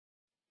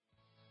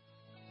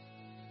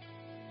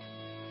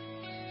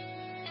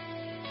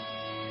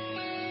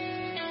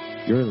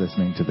You're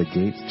listening to the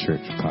Gate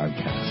Church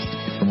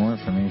podcast. For more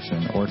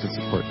information or to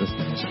support this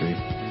ministry,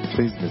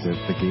 please visit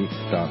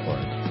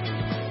thegate.org.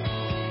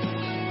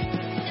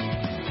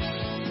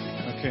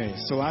 Okay,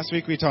 so last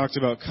week we talked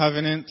about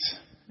covenant,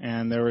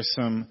 and there was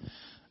some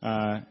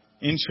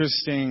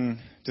interesting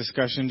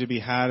discussion to be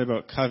had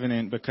about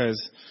covenant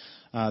because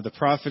the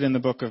prophet in the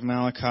book of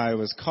Malachi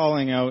was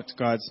calling out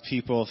God's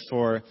people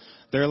for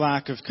their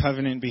lack of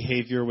covenant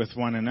behavior with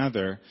one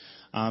another,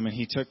 and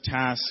he took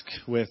task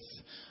with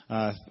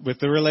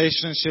the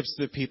relationships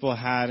that people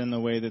had and the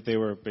way that they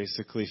were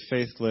basically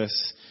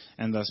faithless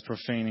and thus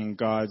profaning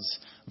God's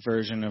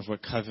version of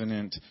what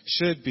covenant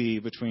should be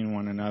between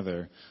one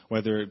another,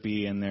 whether it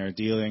be in their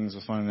dealings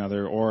with one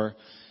another or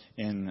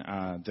in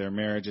their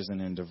marriages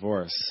and in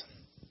divorce.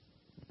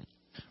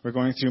 We're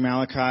going through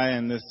Malachi,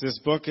 and this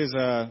book is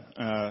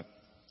a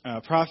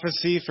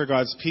prophecy for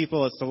God's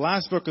people. It's the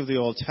last book of the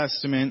Old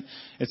Testament.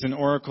 It's an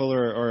oracle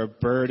or a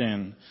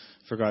burden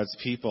for God's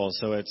people.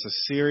 So it's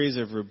a series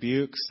of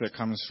rebukes that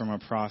comes from a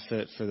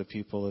prophet for the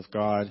people of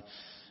God.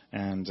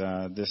 And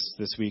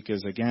this week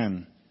is,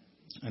 again,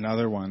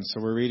 another one.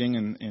 So we're reading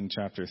in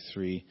chapter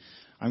 3.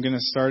 I'm going to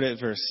start at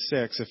verse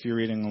 6 if you're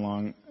reading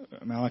along.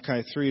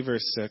 Malachi 3,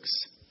 verse 6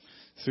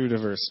 through to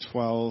verse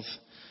 12.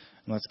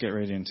 And let's get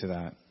right into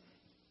that.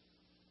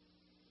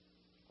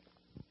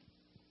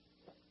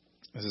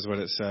 This is what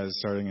it says,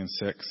 starting in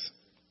 6.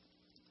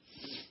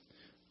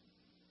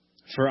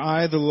 For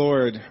I, the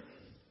Lord,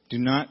 do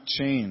not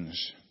change.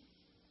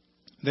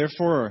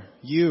 Therefore,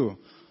 you,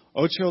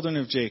 O children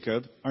of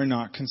Jacob, are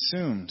not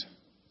consumed.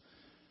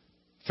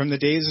 From the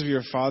days of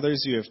your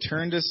fathers you have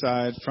turned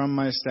aside from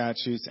my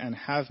statutes and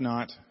have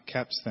not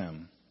kept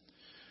them.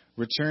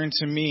 Return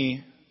to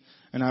me,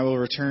 and I will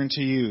return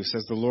to you,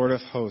 says the Lord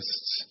of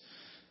hosts.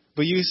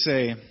 But you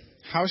say,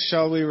 how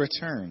shall we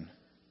return?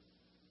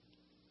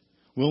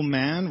 Will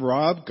man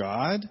rob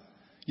God?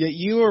 Yet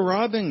you are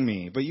robbing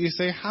me. But you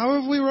say,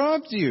 how have we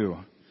robbed you?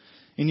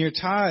 In your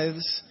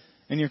tithes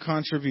and your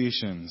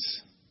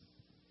contributions.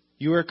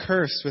 You are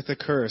cursed with a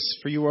curse,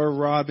 for you are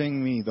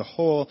robbing me, the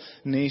whole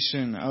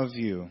nation of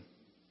you.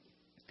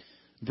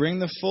 Bring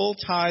the full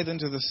tithe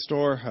into the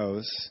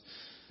storehouse,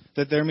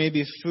 that there may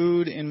be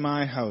food in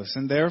my house,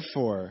 and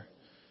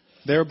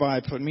thereby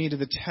put me to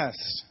the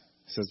test,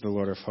 says the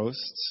Lord of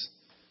hosts.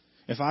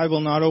 If I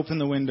will not open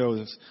the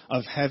windows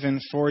of heaven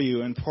for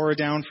you and pour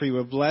down for you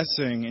a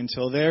blessing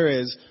until there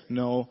is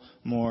no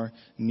more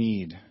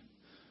need.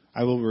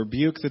 I will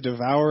rebuke the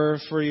devourer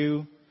for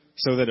you,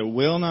 so that it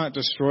will not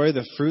destroy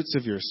the fruits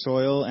of your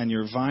soil, and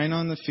your vine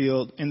in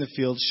the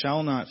field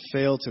shall not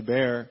fail to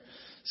bear,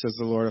 says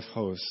the Lord of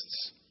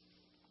hosts.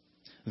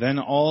 Then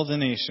all the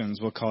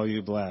nations will call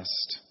you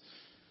blessed,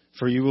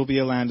 for you will be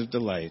a land of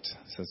delight,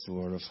 says the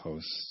Lord of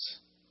hosts.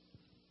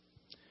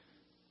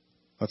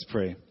 Let's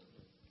pray.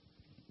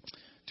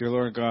 Dear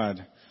Lord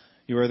God,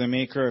 you are the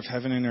maker of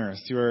heaven and earth.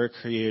 You are a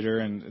creator,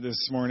 and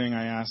this morning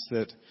I ask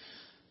that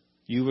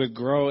you would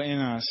grow in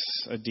us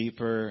a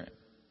deeper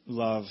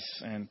love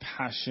and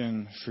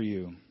passion for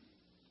you.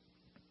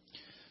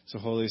 So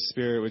Holy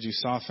Spirit, would you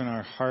soften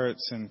our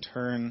hearts and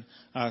turn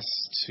us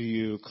to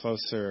you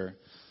closer,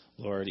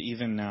 Lord,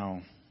 even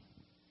now.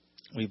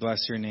 We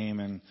bless your name,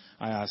 and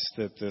I ask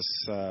that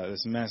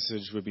this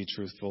message would be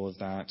truthful of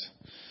that.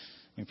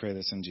 We pray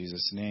this in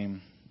Jesus'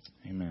 name.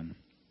 Amen.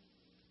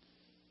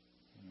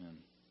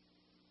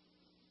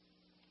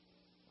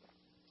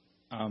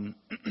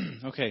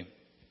 Okay.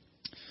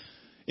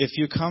 If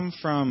you come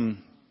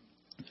from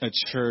a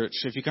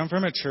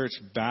church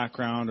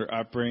background or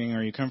upbringing,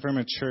 or you come from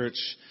a church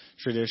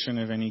tradition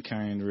of any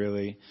kind,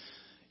 really,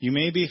 you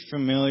may be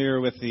familiar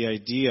with the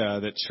idea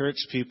that church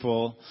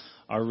people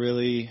are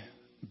really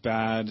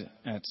bad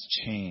at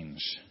change.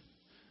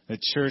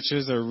 That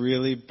churches are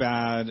really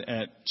bad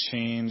at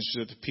change,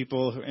 that the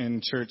people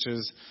in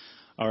churches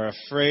are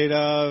afraid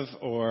of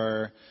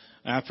or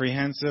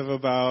apprehensive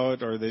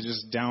about, or they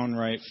just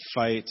downright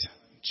fight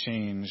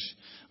change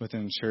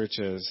within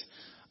churches.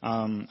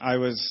 I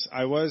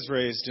was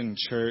raised in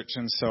church,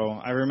 and so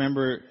I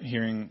remember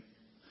hearing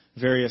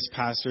various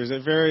pastors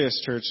at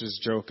various churches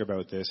joke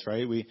about this,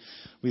 right? We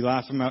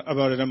laugh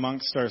about it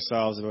amongst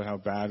ourselves about how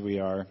bad we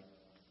are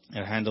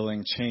at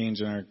handling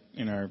change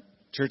in our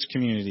church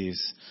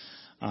communities.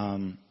 I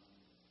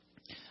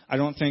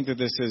don't think that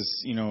this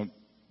is,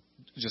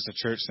 just a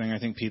church thing. I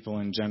think people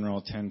in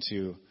general tend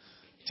to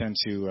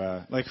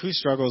who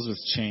struggles with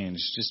change?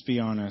 Just be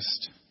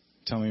honest.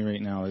 Tell me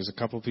right now. There's a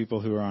couple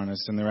people who are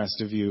honest, and the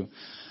rest of you,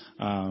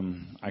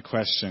 I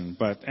question.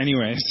 But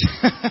anyways,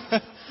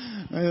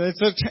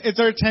 it's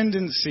our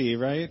tendency,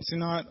 right, to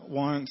not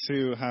want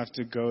to have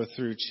to go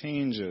through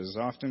changes.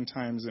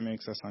 Oftentimes it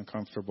makes us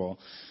uncomfortable.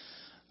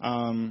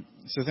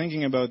 So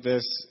thinking about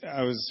this,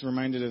 I was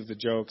reminded of the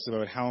jokes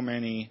about how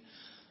many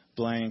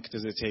blank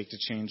does it take to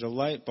change a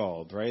light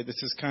bulb, right?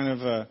 This is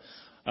kind of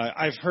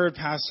I've heard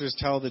pastors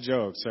tell the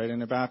jokes, right?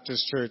 In a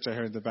Baptist church, I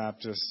heard the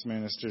Baptist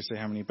minister say,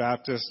 how many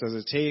Baptists does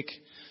it take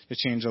to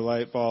change a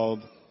light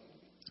bulb?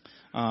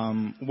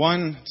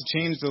 1 to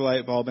change the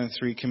light bulb, and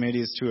 3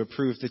 committees to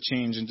approve the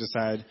change and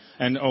decide,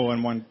 and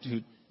 1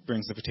 who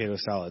brings the potato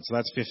salad. So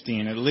that's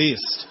 15 at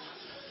least.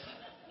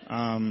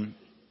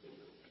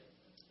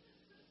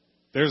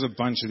 There's a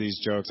bunch of these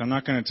jokes. I'm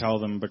not going to tell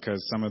them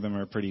because some of them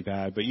are pretty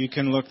bad, but you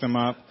can look them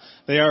up.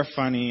 They are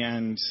funny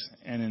and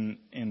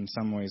in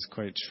some ways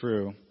quite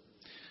true.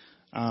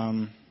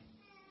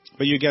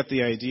 But you get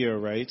the idea,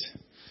 right?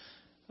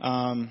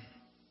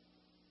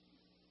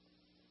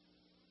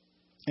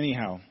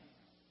 Anyhow,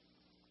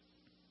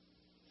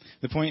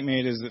 the point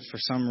made is that for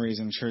some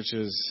reason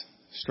churches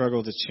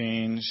struggle to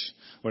change,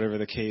 whatever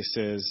the case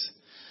is.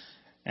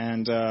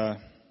 And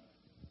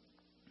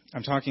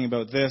I'm talking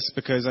about this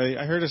because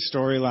I heard a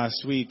story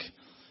last week.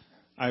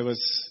 I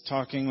was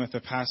talking with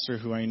a pastor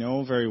who I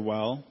know very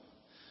well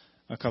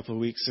a couple of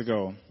weeks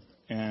ago,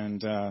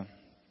 and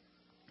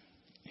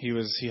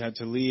he had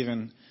to leave,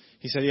 and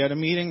he said he had a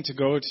meeting to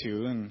go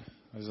to, and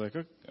I was like,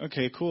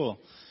 okay, cool.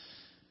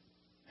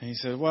 And he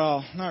said,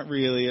 well, not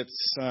really.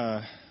 It's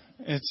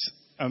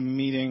a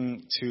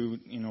meeting to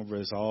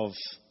resolve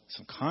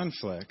some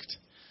conflict.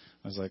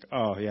 I was like,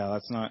 oh yeah,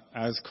 that's not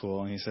as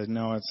cool. And he said,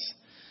 no, it's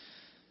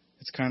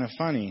kind of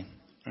funny.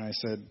 And I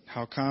said,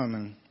 how come?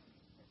 And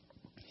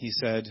he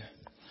started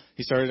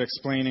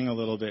explaining a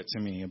little bit to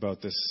me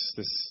about this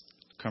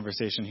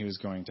conversation he was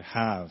going to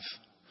have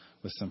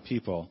with some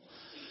people.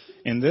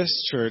 In this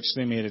church,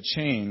 they made a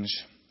change.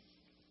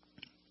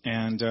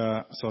 And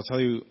so I'll tell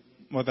you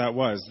what that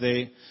was.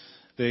 They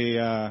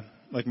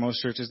like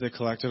most churches, they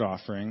collected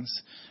offerings.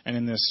 And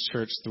in this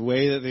church, the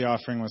way that the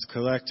offering was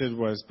collected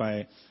was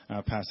by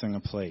passing a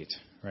plate,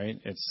 right?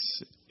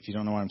 If you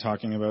don't know what I'm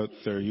talking about,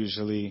 they're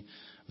usually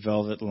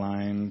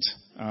velvet-lined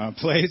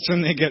plates,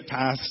 and they get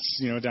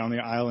passed, down the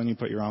aisle, and you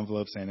put your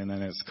envelopes in, and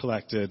then it's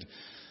collected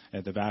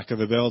at the back of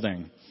the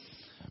building.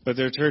 But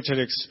their church had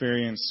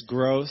experienced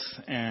growth,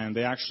 and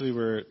they actually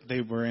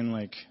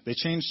they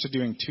changed to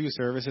doing 2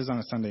 services on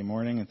a Sunday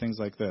morning and things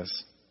like this.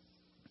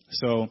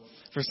 So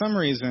for some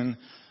reason,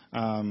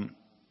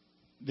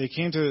 they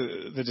came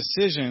to the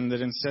decision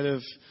that instead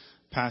of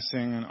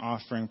passing an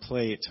offering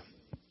plate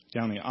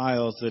down the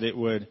aisles, that it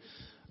would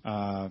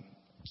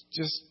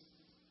just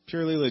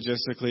purely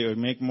logistically, it would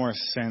make more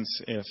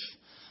sense if,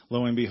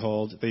 lo and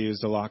behold, they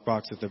used a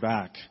lockbox at the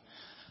back.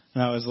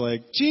 And I was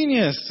like,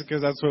 genius,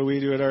 because that's what we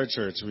do at our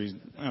church. It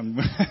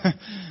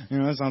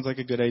sounds like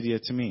a good idea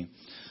to me.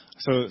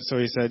 So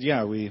he said,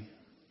 yeah, we,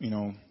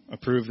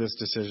 approve this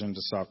decision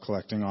to stop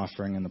collecting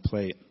offering in the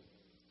plate.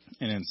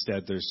 And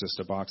instead, there's just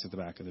a box at the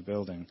back of the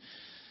building.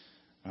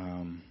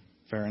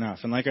 Fair enough.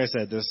 And like I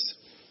said,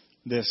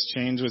 this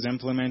change was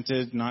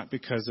implemented not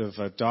because of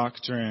a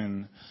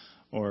doctrine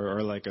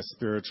or like a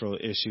spiritual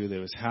issue that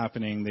was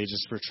happening. They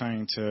just were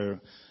trying to,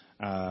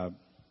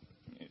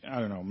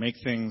 make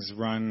things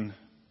run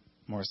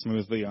more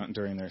smoothly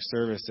during their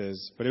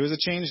services. But it was a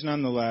change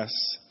nonetheless.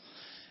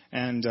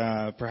 And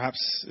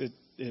perhaps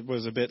it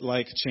was a bit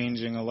like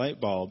changing a light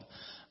bulb,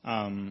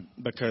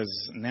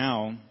 because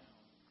now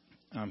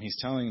he's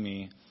telling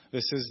me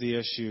this is the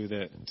issue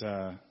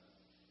that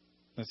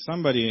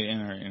somebody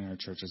in our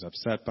church is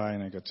upset by,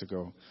 and I got to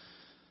go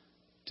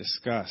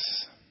discuss.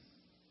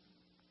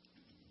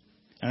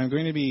 And I'm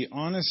going to be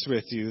honest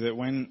with you that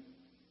when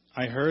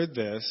I heard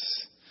this,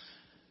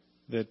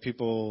 that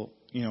people,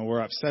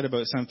 were upset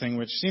about something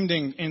which seemed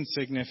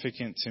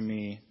insignificant to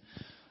me,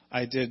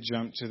 I did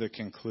jump to the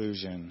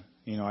conclusion.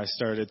 I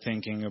started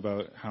thinking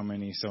about how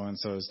many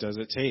so-and-sos does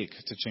it take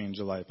to change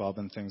a light bulb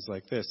and things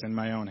like this in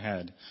my own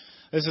head.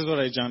 This is what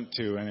I jumped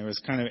to, and it was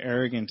kind of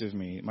arrogant of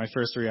me. My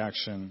first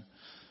reaction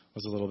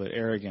was a little bit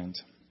arrogant.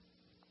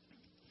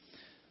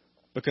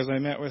 Because I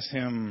met with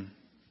him,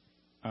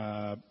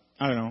 a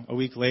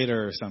week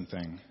later or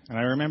something, and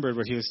I remembered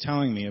what he was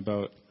telling me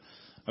about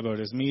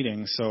his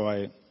meeting, so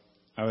I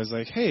was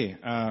like, hey,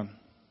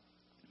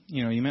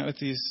 you met with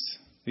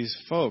these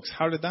folks.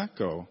 How did that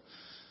go?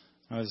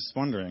 I was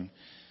wondering.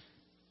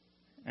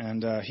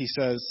 And he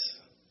says,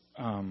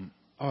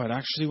 it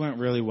actually went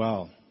really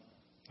well.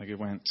 Like, it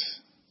went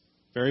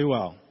very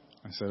well.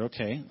 I said,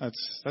 okay,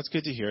 that's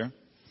good to hear. And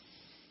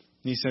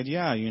he said,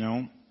 yeah,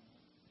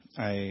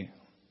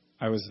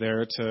 I was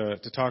there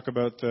to talk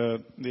about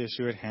the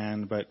issue at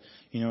hand, but,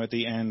 at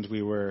the end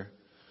we were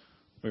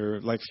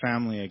like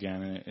family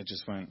again, and it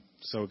just went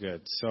so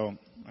good. So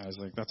I was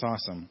like, that's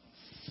awesome.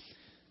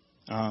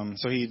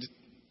 So he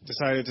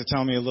decided to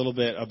tell me a little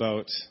bit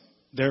about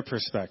their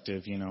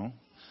perspective, the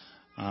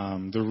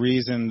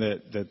reason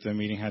that the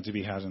meeting had to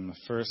be had in the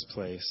first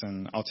place.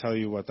 And I'll tell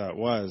you what that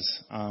was.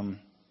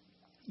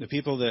 The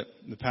people that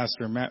the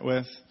pastor met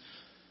with,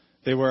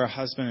 they were a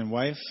husband and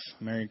wife,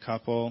 a married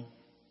couple.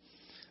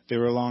 They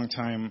were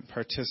longtime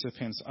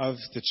participants of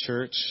the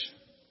church,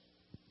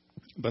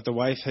 but the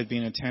wife had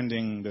been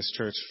attending this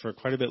church for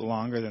quite a bit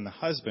longer than the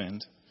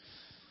husband.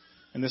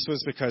 And this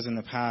was because in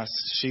the past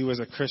she was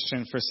a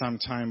Christian for some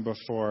time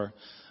before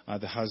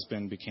the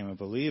husband became a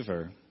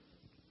believer.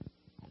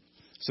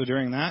 So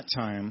during that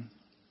time,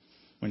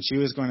 when she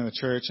was going to the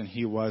church and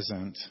he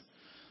wasn't,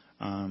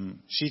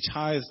 she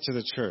tithed to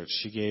the church.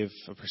 She gave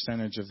a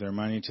percentage of their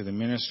money to the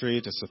ministry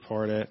to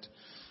support it,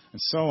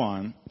 and so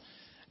on.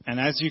 And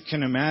as you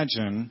can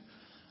imagine,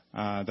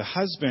 the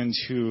husband,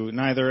 who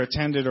neither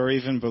attended or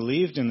even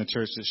believed in the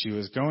church that she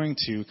was going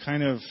to,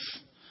 kind of,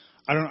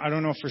 I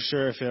don't know for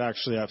sure if it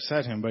actually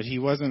upset him, but he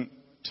wasn't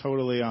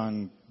totally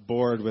on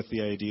board with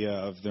the idea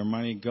of their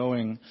money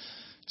going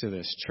to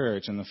this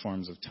church in the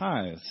forms of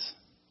tithes.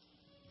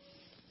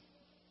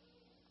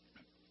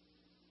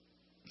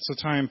 So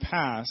time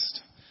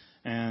passed,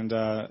 and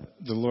the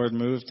Lord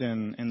moved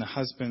in the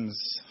husband's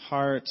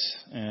heart,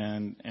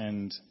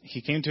 and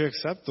he came to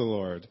accept the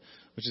Lord,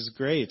 which is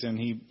great. And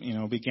he,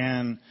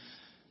 began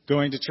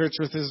going to church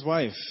with his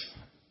wife.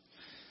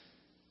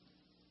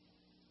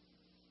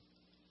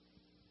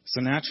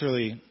 So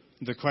naturally,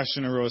 the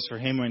question arose for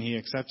him when he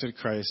accepted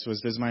Christ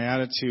was, does my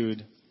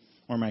attitude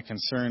or my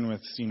concern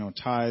with,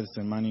 tithes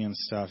and money and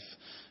stuff,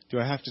 do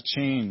I have to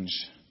change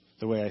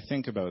the way I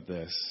think about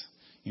this?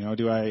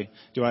 Do I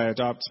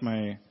adopt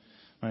my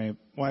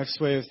wife's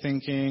way of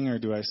thinking, or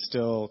do I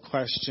still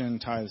question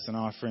tithes and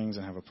offerings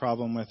and have a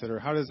problem with it, or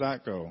how does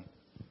that go?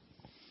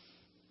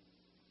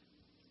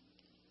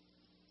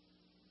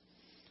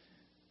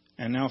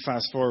 And now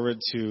fast forward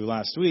to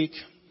last week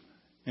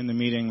in the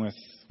meeting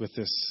with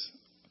this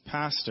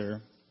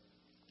pastor,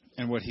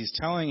 and what he's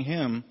telling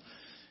him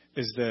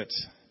is that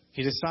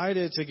he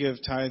decided to give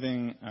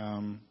tithing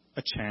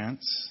a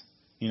chance.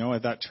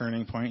 At that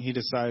turning point, he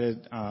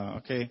decided,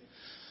 okay,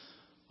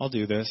 I'll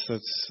do this.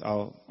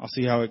 I'll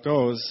see how it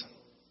goes.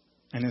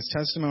 And his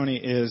testimony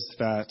is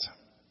that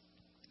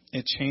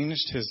it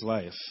changed his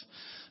life.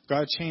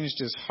 God changed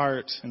his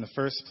heart in the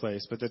first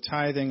place, but the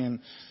tithing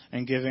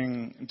and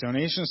giving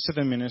donations to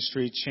the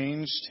ministry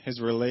changed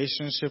his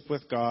relationship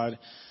with God,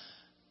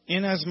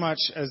 in as much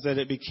as that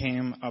it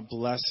became a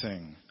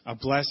blessing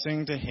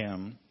to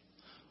him,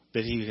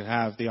 that he could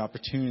have the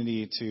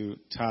opportunity to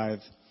tithe,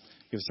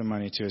 give some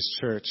money to his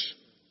church.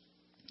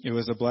 It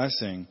was a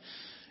blessing.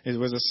 It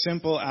was a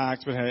simple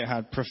act, but it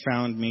had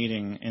profound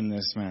meaning in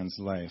this man's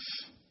life.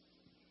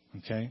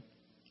 Okay?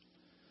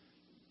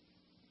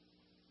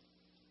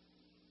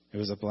 It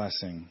was a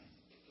blessing.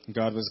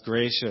 God was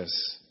gracious.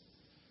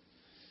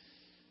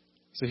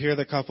 So here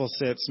the couple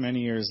sits many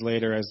years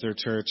later as their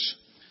church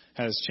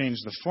has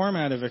changed the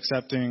format of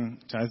accepting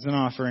tithes and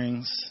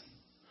offerings,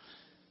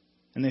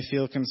 and they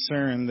feel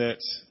concerned that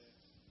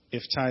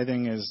if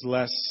tithing is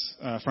less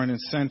front and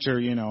center,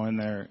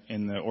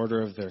 in the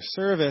order of their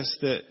service,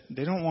 that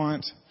they don't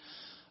want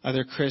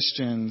other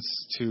Christians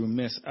to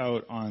miss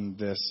out on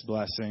this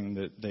blessing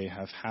that they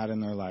have had in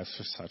their lives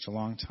for such a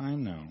long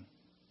time now.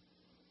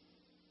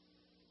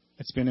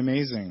 It's been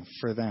amazing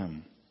for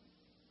them.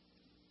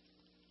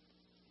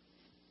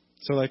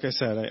 So like I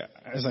said,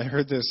 as I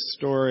heard this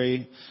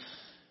story,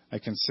 I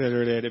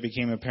considered it. It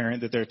became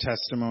apparent that their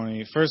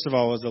testimony, first of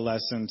all, was a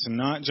lesson to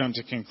not jump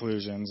to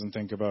conclusions and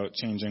think about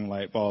changing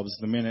light bulbs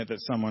the minute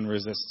that someone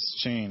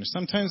resists change.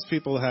 Sometimes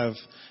people have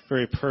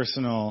very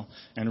personal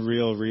and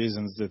real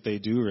reasons that they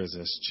do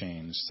resist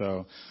change.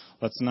 So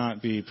let's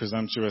not be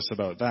presumptuous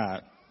about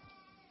that.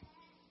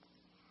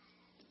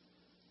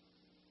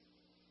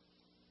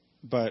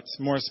 But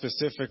more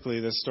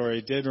specifically, this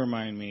story did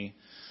remind me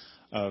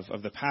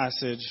of the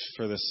passage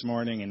for this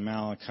morning in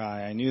Malachi.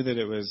 I knew that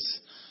it was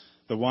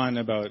the one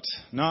about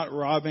not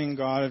robbing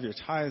God of your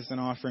tithes and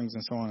offerings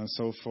and so on and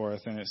so forth.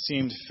 And it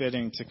seemed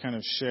fitting to kind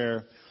of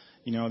share,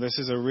 this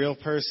is a real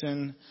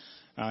person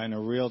in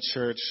a real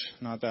church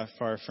not that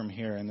far from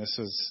here. And this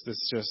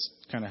just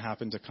kind of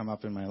happened to come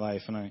up in my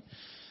life. And I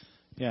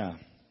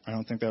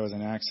don't think that was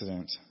an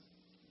accident.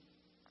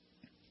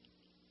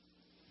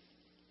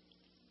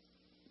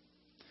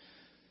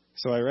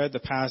 So I read the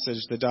passage,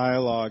 the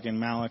dialogue in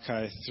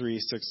Malachi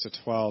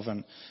 3:6-12,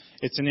 and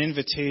it's an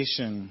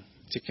invitation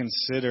to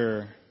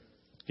consider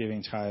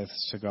giving tithes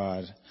to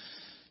God,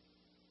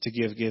 to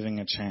give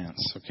giving a chance,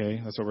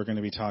 okay? That's what we're going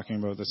to be talking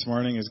about this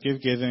morning, is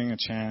give giving a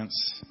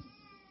chance.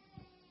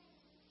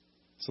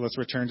 So let's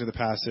return to the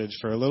passage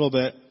for a little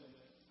bit.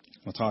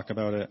 We'll talk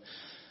about it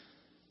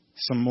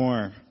some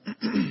more.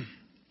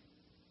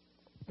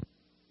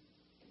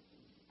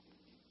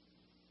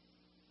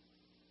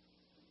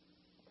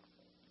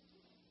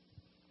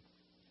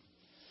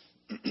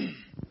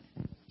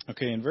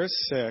 Okay, in verse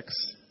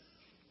 6,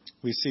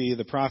 we see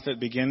the prophet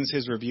begins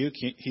his rebuke.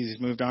 He's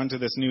moved on to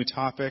this new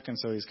topic, and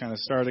so he's kind of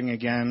starting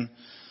again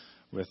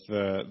with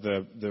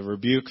the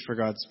rebuke for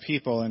God's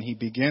people, and he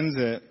begins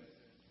it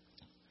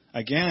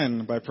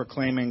again by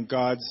proclaiming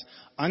God's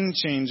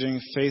unchanging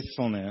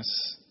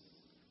faithfulness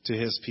to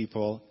his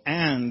people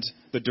and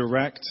the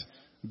direct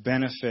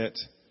benefit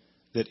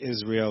that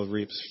Israel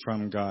reaps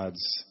from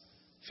God's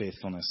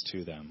faithfulness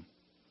to them.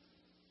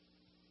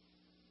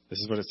 This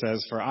is what it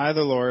says, "For I,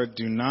 the Lord,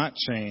 do not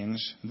change.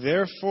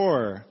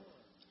 Therefore,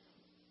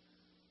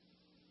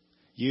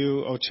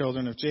 you, O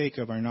children of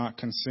Jacob, are not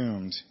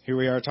consumed." Here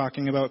we are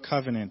talking about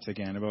covenant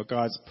again, about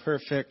God's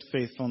perfect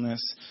faithfulness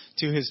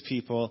to his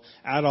people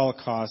at all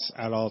costs,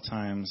 at all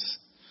times.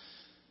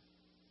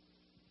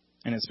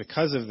 And it's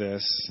because of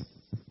this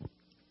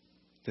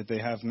that they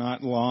have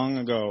not long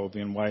ago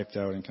been wiped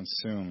out and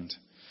consumed.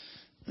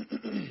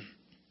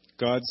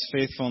 God's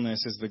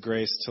faithfulness is the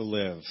grace to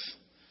live.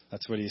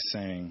 That's what he's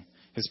saying.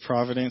 His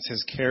providence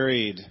has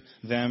carried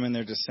them and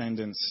their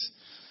descendants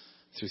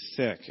through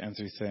thick and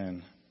through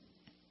thin.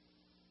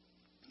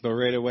 But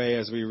right away,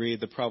 as we read,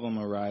 the problem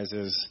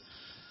arises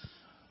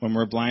when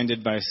we're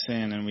blinded by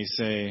sin and we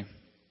say,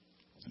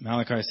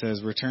 Malachi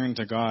says, return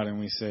to God, and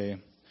we say,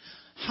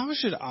 how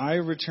should I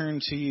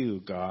return to you,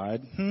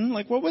 God?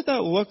 What would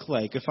that look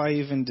like if I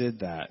even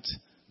did that,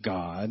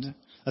 God?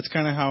 That's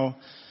kind of how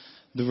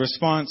the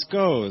response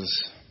goes.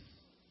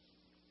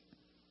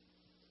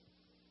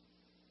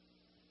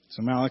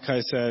 So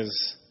Malachi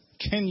says,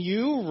 can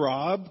you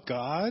rob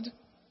God?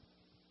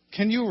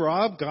 Can you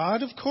rob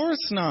God? Of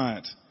course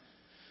not.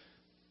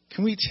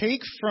 Can we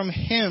take from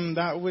him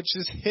that which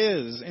is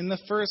his in the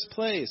first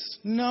place?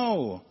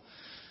 No.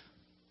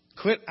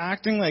 Quit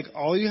acting like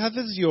all you have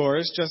is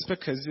yours just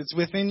because it's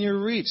within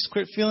your reach.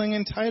 Quit feeling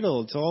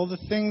entitled to all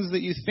the things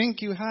that you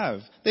think you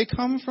have. They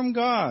come from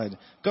God.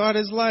 God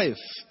is life.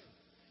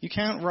 You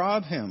can't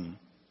rob him.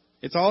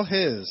 It's all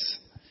his.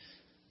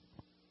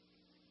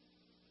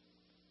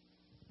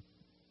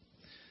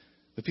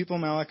 The people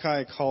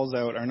Malachi calls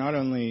out are not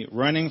only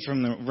running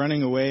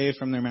away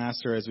from their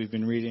master, as we've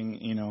been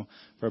reading,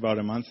 for about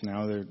a month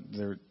now.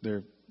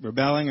 They're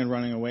rebelling and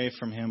running away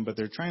from him, but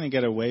they're trying to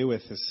get away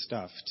with his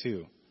stuff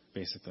too,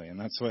 basically. And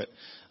that's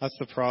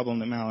the problem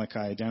that Malachi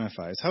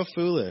identifies. How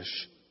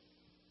foolish!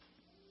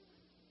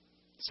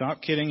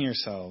 Stop kidding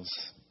yourselves,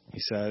 he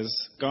says.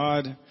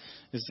 God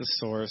is the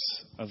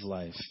source of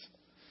life,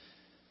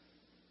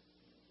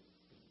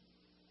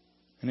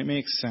 and it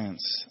makes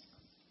sense.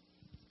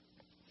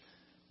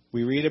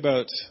 We read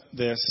about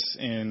this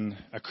in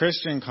a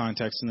Christian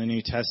context in the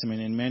New Testament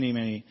in many,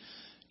 many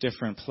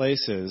different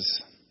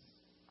places.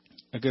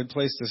 A good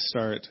place to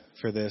start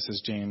for this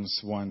is James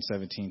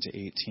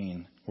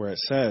 1:17-18, where it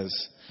says,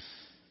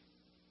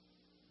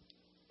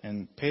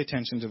 and pay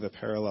attention to the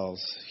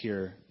parallels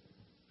here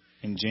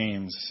in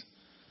James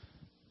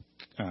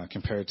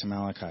compared to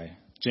Malachi.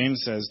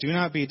 James says, do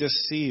not be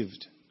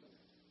deceived,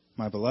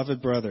 my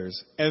beloved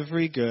brothers.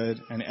 Every good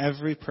and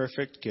every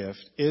perfect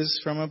gift is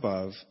from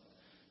above,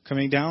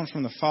 coming down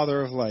from the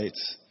Father of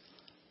lights,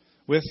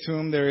 with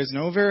whom there is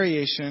no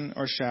variation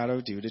or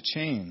shadow due to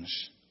change.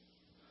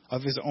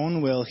 Of his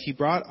own will, he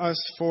brought us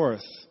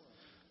forth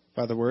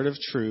by the word of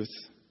truth,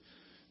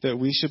 that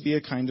we should be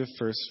a kind of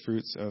first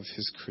fruits of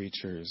his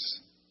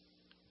creatures.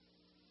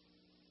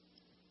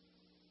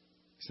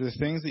 So the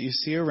things that you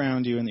see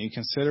around you and that you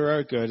consider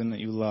are good and that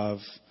you love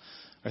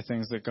are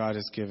things that God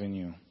has given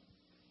you.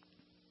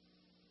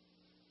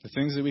 The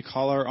things that we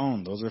call our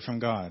own, those are from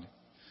God.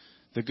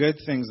 The good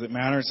things that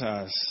matter to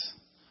us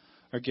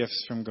are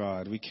gifts from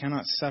God. We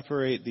cannot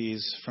separate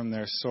these from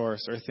their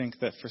source or think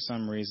that for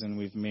some reason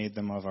we've made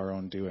them of our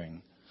own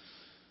doing.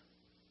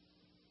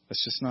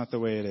 That's just not the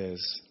way it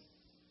is.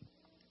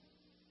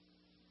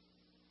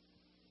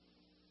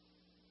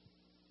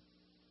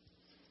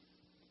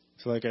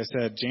 So like I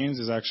said, James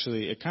is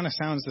actually, it kind of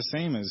sounds the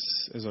same as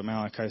what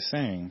Malachi is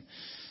saying.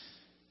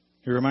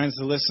 He reminds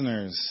the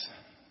listeners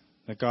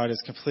that God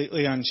is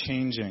completely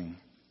unchanging.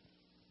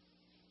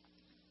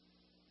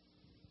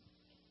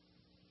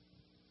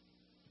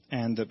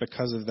 And that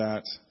because of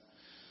that,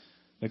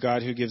 the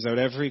God who gives out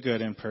every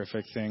good and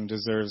perfect thing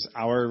deserves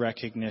our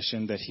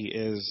recognition that he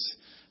is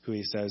who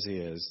he says he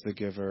is, the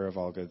giver of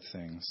all good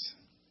things.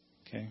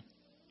 Okay?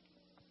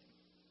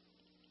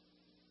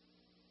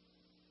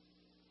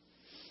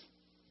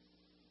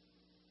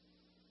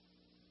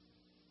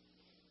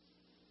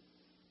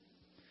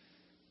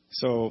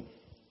 So,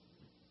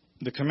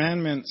 the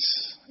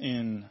commandments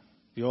in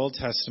the Old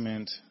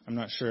Testament, I'm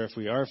not sure if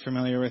we are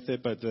familiar with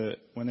it, but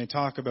when they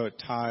talk about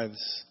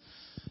tithes,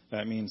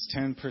 that means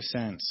 10%,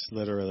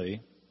 literally.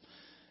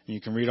 And you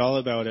can read all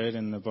about it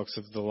in the books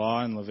of the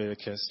Law in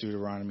Leviticus,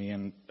 Deuteronomy,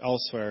 and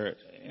elsewhere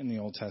in the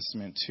Old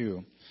Testament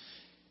too.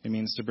 It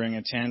means to bring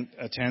a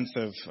tenth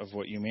of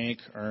what you make,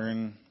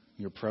 earn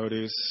your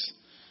produce,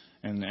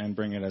 and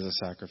bring it as a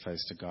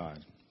sacrifice to God.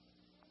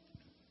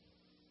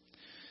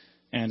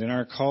 And in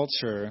our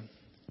culture,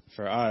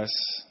 for us,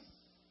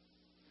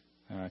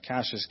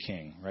 cash is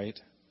king, right?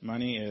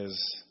 Money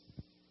is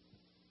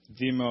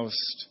the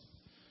most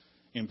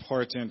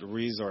important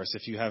resource.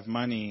 If you have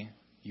money,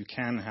 you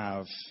can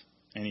have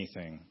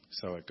anything,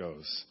 so it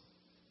goes.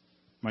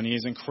 Money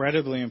is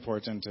incredibly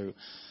important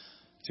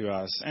to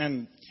us,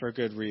 and for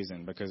good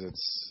reason, because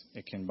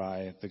it can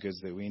buy the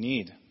goods that we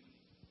need.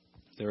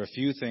 There are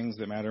few things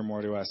that matter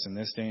more to us in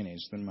this day and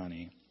age than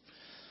money.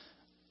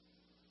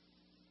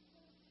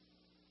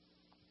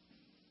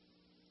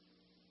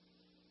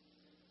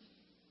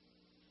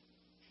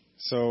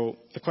 So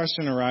the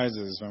question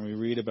arises when we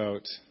read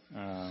about,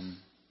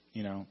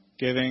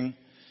 giving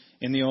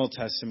in the Old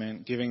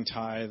Testament, giving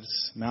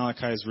tithes,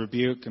 Malachi's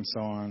rebuke, and so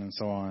on and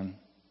so on.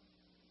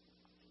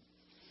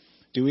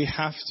 Do we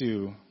have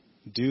to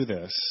do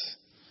this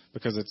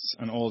because it's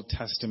an Old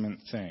Testament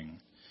thing?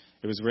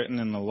 It was written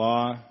in the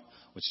law,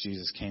 which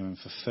Jesus came and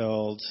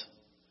fulfilled.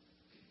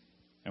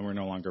 and we're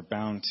no longer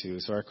bound to.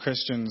 So are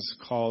Christians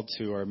called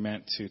to or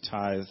meant to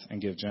tithe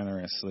and give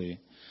generously?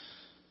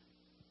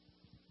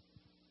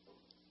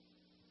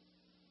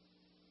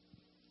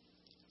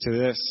 To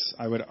this,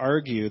 I would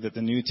argue that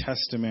the New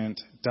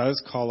Testament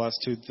does call us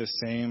to the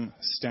same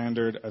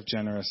standard of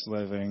generous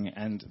living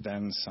and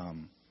then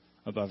some,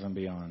 above and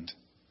beyond.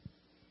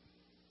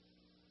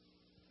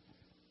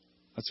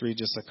 Let's read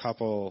just a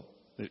couple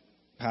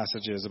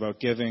passages about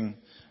giving.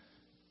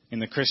 In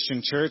the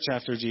Christian church,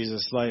 after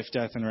Jesus' life,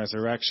 death, and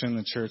resurrection,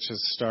 the church has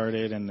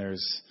started, and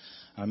there's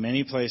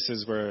many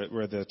places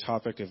where the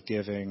topic of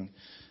giving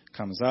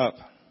comes up,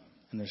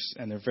 and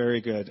they're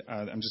very good.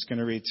 I'm just going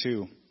to read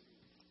two.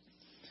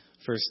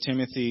 1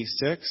 Timothy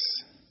 6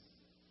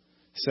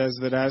 says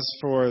that as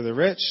for the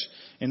rich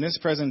in this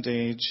present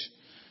age,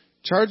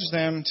 charge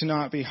them to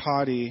not be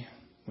haughty,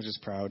 which is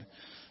proud,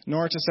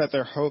 nor to set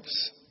their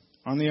hopes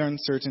on the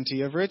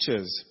uncertainty of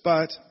riches,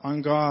 but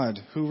on God,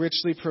 who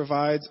richly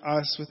provides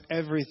us with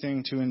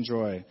everything to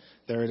enjoy.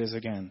 There it is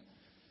again.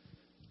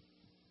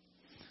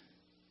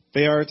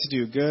 They are to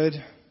do good,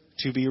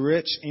 to be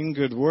rich in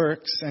good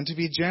works, and to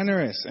be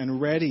generous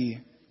and ready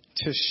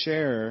to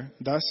share,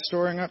 thus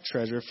storing up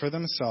treasure for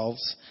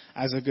themselves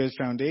as a good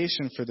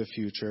foundation for the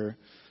future,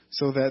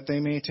 so that they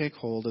may take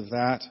hold of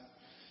that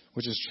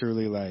which is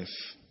truly life.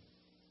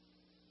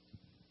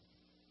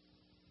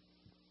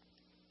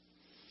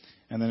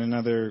 And then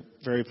another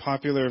very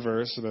popular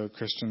verse about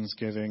Christians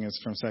giving is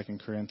from 2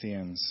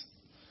 Corinthians.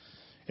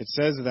 It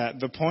says that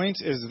the point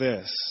is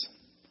this: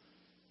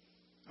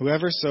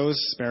 whoever sows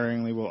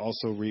sparingly will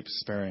also reap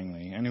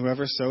sparingly, and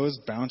whoever sows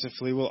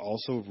bountifully will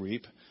also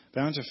reap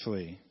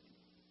bountifully.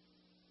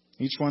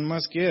 Each one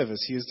must give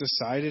as he has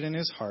decided in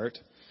his heart,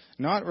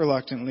 not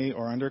reluctantly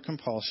or under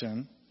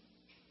compulsion.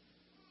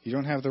 You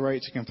don't have the right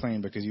to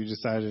complain because you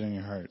decided in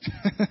your heart.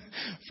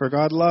 For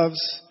God loves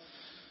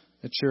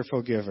a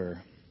cheerful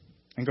giver.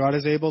 And God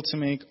is able to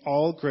make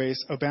all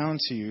grace abound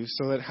to you,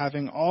 so that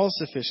having all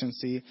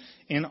sufficiency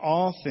in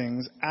all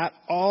things at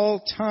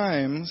all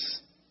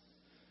times,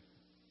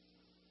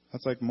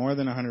 that's like more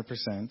than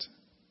 100%,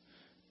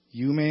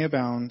 you may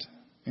abound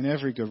in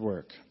every good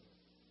work.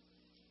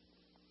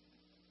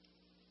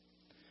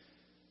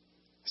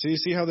 So you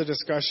see how the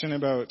discussion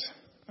about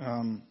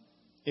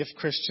if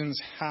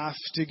Christians have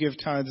to give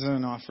tithes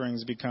and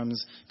offerings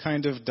becomes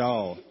kind of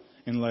dull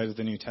in light of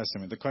the New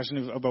Testament. The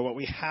question about what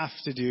we have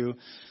to do,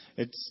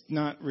 it's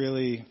not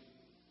really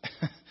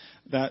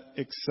that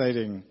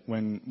exciting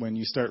when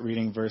you start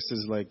reading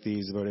verses like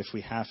these about if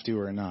we have to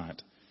or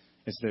not.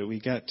 It's that we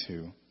get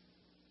to.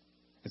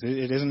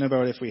 It isn't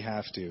about if we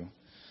have to.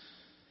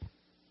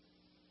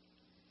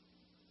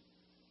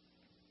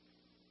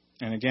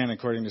 And again,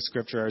 according to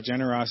Scripture, our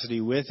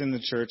generosity within the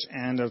church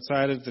and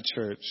outside of the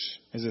church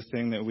is a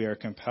thing that we are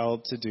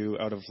compelled to do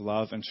out of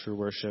love and true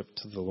worship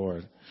to the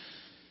Lord.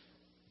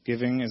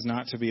 Giving is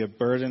not to be a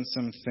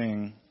burdensome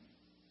thing,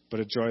 but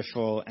a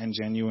joyful and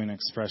genuine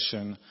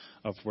expression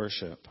of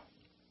worship.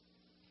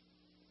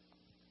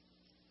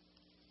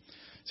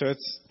 So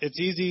it's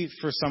easy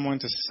for someone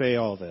to say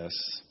all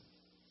this,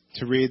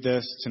 to read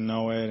this, to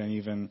know it, and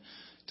even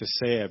to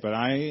say it. But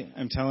I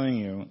am telling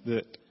you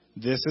that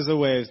this is a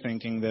way of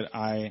thinking that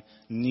I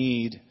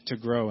need to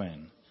grow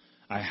in.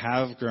 I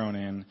have grown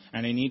in,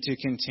 and I need to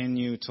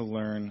continue to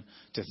learn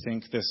to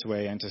think this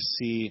way and to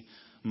see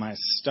my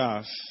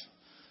stuff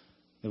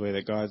the way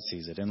that God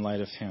sees it, in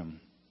light of Him.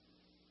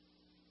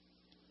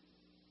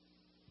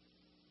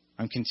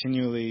 I'm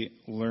continually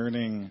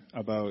learning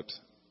about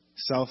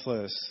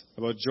selfless,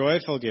 about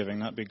joyful giving,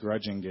 not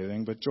begrudging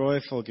giving, but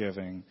joyful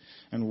giving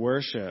and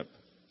worship,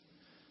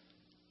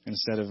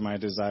 instead of my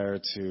desire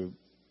to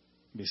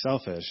be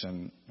selfish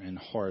and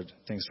hoard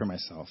things for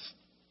myself.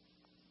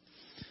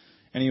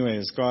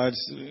 Anyways,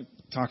 God's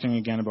talking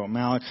again about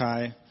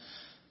Malachi.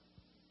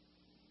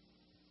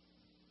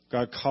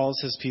 God calls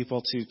His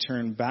people to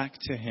turn back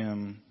to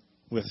Him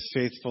with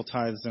faithful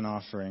tithes and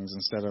offerings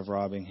instead of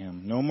robbing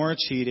Him. No more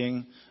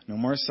cheating, no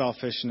more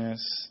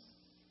selfishness.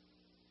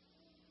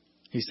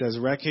 He says,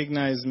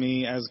 recognize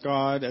me as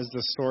God, as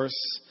the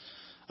source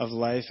of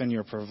life and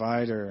your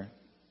provider.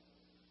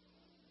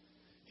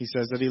 He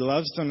says that He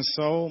loves them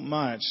so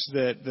much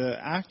that the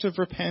act of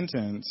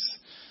repentance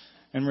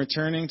and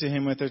returning to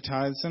Him with their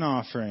tithes and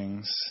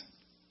offerings,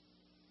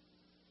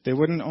 they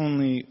wouldn't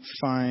only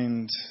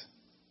find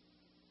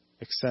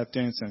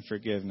acceptance and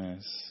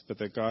forgiveness, but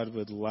that God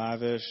would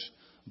lavish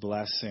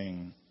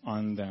blessing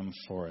on them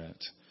for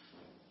it.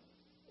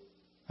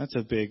 That's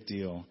a big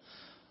deal.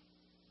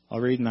 I'll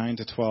read 9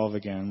 to 12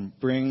 again.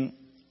 Bring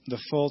the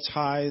full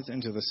tithe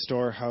into the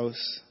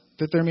storehouse,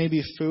 that there may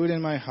be food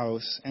in my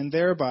house, and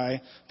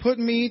thereby put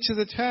me to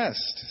the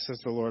test,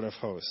 says the Lord of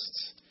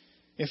hosts.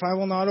 If I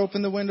will not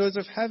open the windows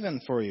of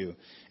heaven for you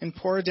and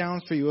pour down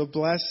for you a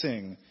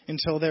blessing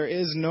until there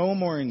is no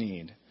more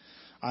need,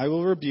 I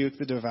will rebuke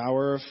the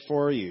devourer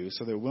for you,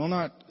 so that it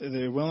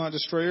will not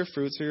destroy your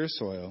fruits or your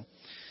soil,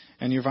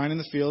 and your vine in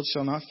the field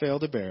shall not fail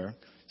to bear,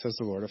 says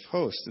the Lord of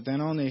hosts. Then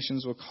all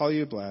nations will call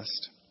you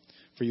blessed,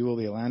 for you will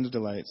be a land of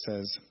delight,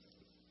 says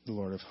the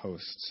Lord of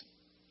hosts.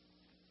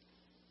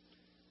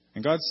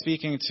 And God's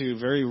speaking to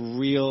very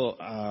real,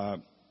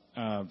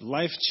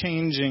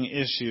 life-changing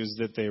issues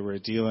that they were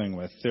dealing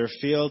with. Their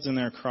fields and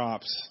their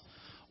crops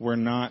were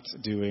not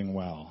doing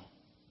well.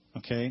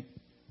 Okay?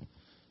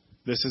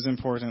 This is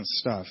important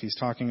stuff. He's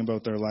talking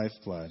about their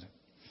lifeblood.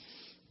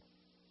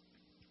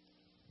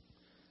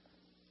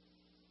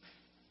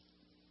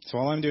 So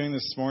all I'm doing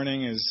this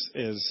morning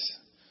is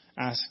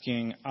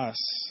asking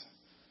us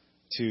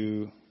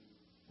to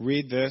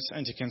read this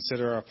and to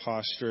consider our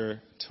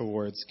posture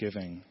towards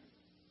giving.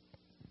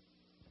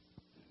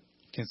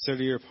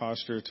 Consider your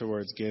posture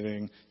towards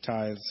giving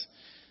tithes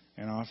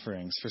and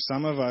offerings. For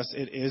some of us,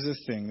 it is a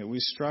thing that we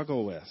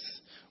struggle with.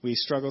 We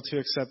struggle to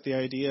accept the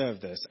idea of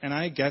this. And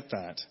I get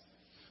that.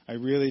 I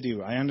really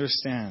do. I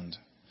understand.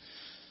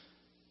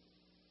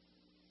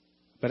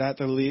 But at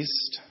the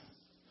least,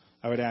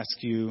 I would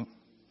ask you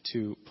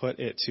to put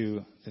it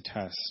to the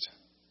test.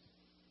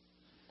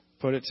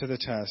 Put it to the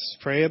test.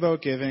 Pray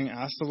about giving.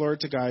 Ask the Lord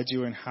to guide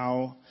you in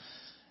how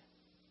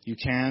you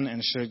can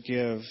and should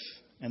give.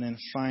 And then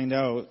find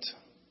out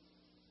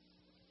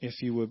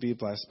if you would be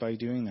blessed by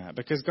doing that.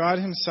 Because God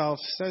himself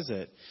says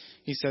it.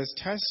 He says,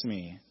 test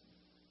me.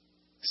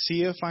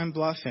 See if I'm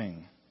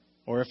bluffing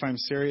or if I'm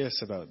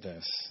serious about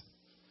this.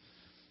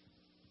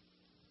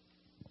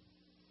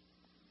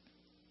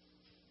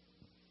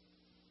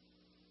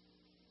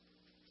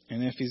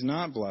 And if he's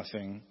not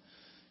bluffing,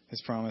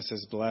 his promise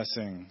is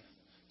blessing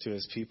to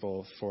his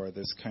people for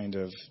this kind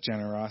of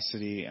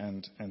generosity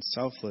and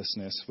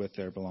selflessness with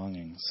their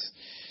belongings.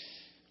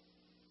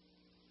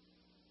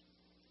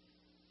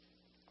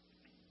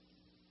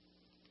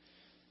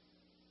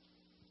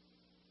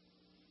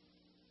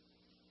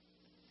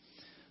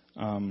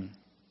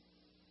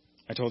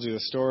 I told you the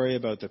story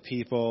about the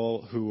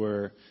people who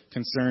were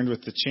concerned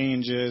with the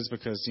changes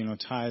because,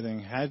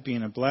 tithing had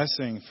been a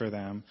blessing for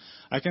them.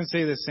 I can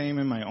say the same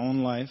in my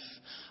own life.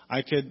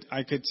 I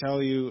could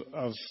tell you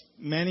of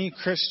many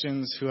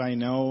Christians who I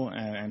know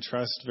and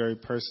trust very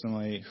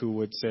personally who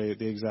would say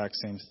the exact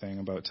same thing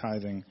about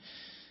tithing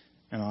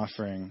and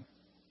offering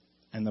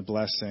and the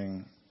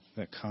blessing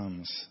that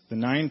comes. The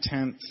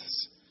 9/10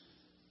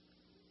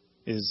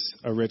 is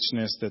a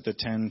richness that the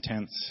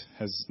 10/10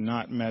 has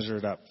not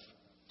measured up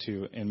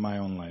to in my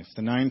own life.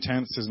 The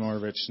 9/10 is more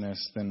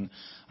richness than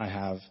I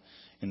have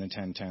in the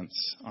 10/10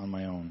 on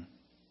my own.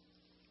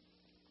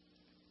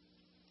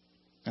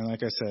 And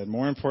like I said,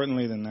 more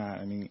importantly than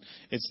that,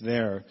 it's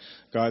there.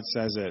 God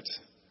says it.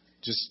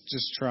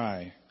 Just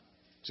try.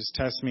 Just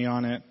test me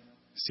on it.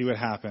 See what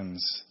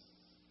happens.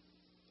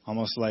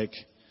 Almost like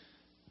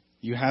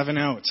you have an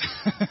out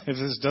if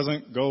this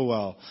doesn't go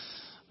well.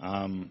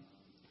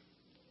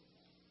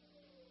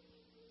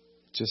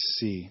 Just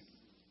see.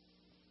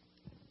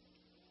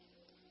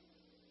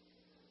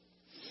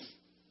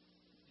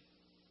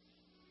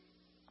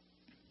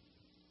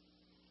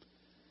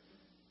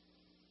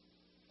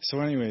 So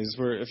anyways,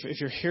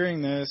 if you're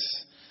hearing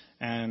this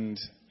and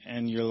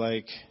you're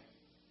like,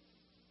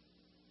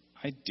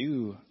 I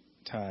do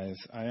tithe,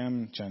 I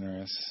am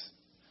generous.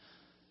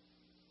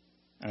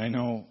 And I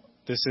know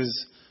this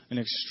is an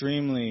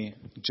extremely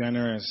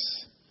generous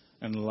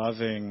and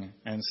loving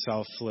and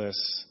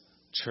selfless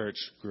church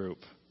group,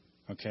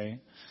 okay?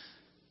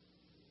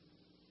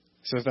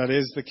 So if that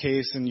is the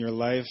case in your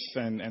life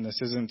and this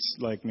isn't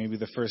like maybe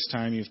the first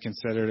time you've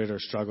considered it or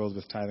struggled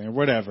with tithing or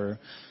whatever,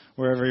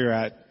 wherever you're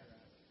at,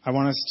 I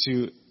want us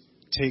to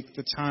take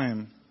the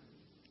time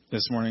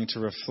this morning to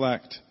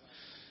reflect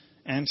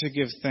and to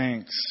give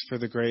thanks for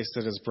the grace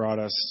that has brought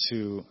us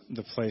to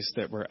the place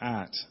that we're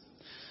at.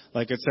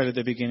 Like it said at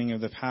the beginning of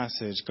the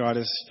passage, God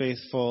is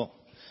faithful.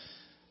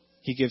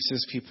 He gives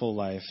his people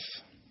life.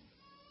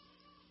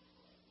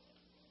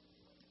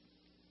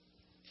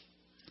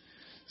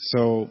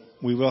 So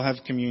we will have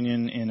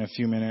communion in a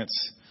few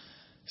minutes.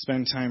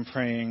 Spend time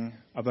praying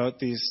about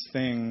these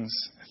things,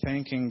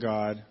 thanking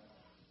God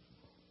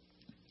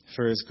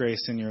for his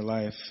grace in your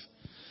life.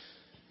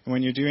 And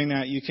when you're doing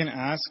that, you can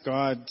ask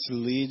God to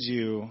lead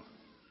you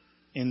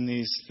in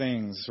these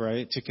things,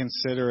 right? To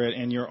consider it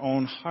in your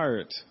own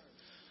heart,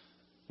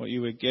 what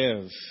you would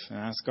give. And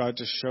ask God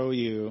to show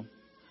you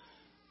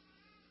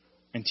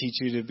and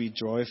teach you to be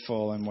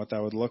joyful and what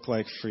that would look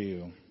like for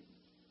you.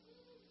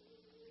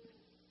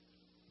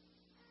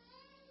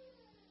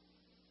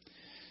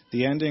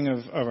 The ending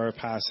of our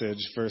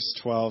passage, verse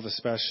 12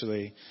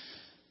 especially,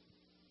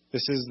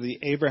 this is the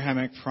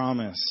Abrahamic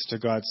promise to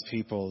God's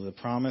people, the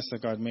promise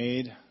that God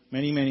made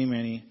many, many,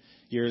 many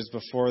years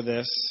before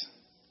this.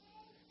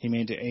 He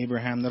made to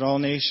Abraham that all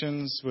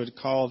nations would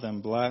call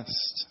them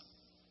blessed.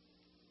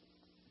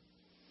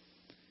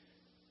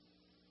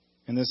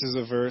 And this is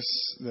a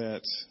verse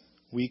that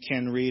we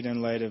can read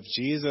in light of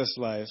Jesus'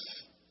 life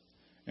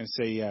and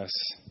say, yes,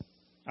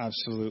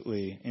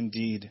 absolutely,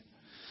 indeed,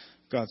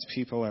 God's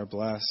people are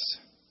blessed.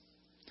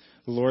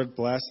 The Lord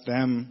blessed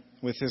them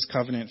with his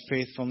covenant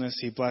faithfulness.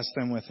 He blessed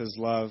them with his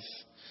love.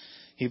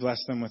 He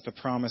blessed them with the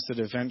promise that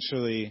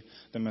eventually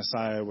the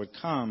Messiah would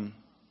come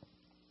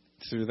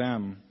through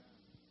them.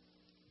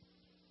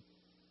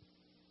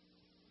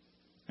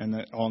 And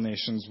that all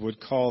nations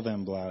would call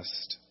them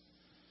blessed.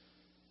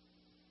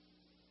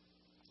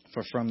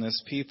 For from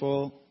this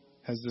people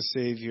has the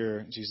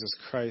Savior, Jesus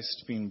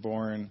Christ, been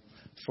born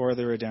for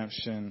the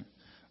redemption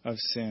of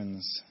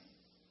sins.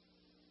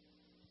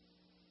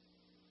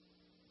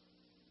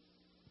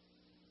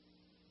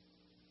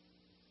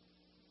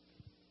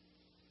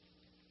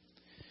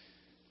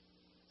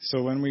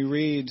 So when we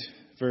read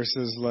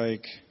verses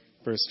like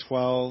verse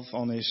 12,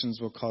 all nations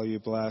will call you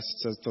blessed,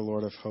 says the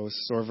Lord of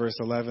hosts, or verse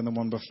 11, the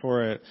one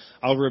before it,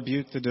 I'll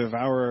rebuke the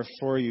devourer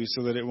for you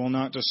so that it will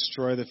not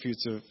destroy the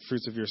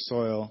fruits of your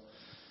soil,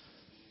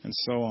 and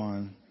so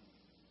on.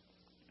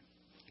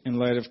 In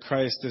light of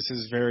Christ, this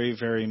is very,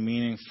 very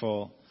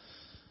meaningful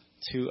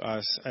to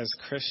us as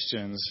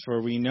Christians,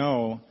 for we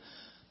know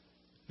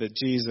that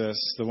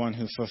Jesus, the one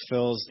who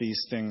fulfills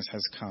these things,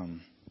 has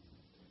come.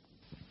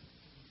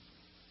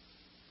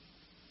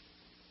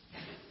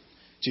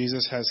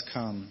 Jesus has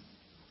come.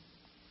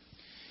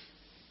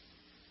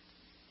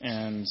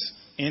 And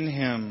in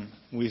him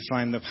we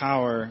find the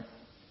power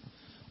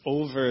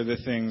over the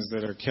things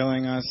that are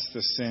killing us,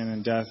 the sin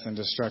and death and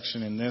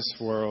destruction in this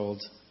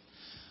world.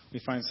 We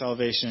find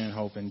salvation and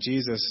hope in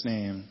Jesus'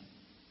 name.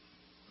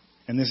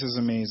 And this is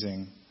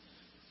amazing.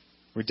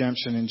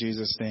 Redemption in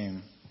Jesus'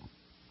 name.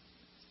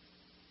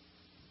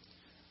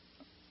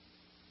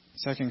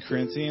 2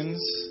 Corinthians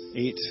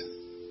 8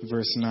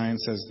 verse 9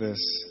 says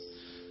this: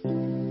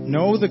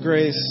 Know the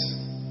grace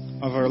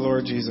of our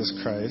Lord Jesus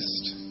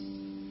Christ,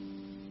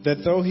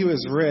 that though he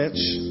was rich,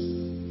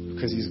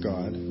 because he's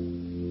God,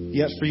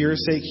 yet for your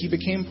sake he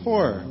became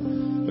poor,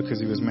 because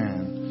he was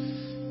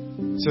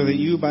man, so that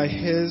you by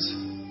his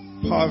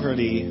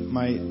poverty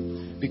might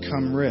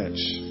become rich.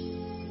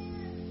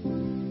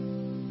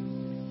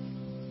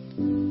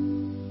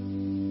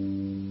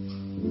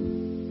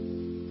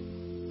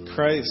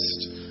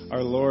 Christ,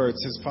 our Lord,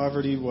 his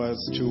poverty was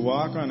to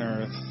walk on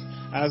earth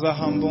as a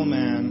humble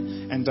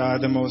man and die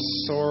the most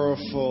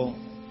sorrowful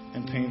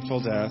and painful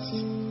death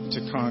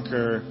to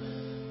conquer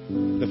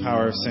the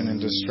power of sin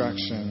and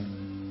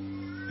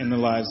destruction in the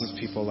lives of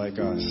people like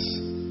us.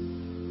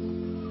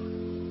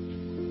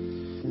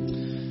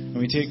 When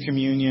we take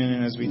communion,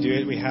 and as we do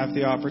it, we have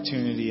the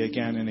opportunity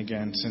again and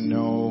again to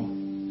know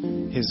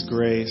his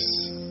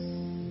grace,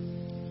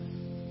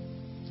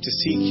 to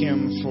seek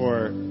him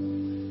for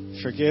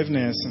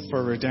forgiveness and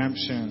for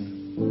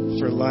redemption,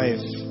 for life.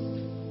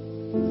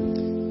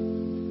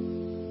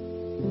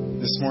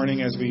 This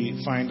morning, as we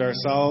find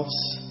ourselves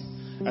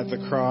at the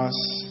cross,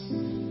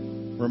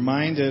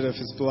 reminded of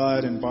his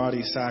blood and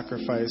body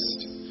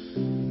sacrificed,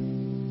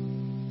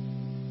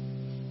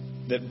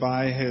 that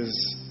by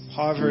his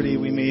poverty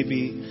we may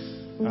be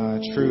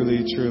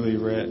truly, truly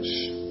rich.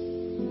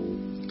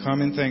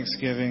 Come in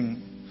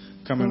thanksgiving,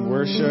 come in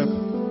worship,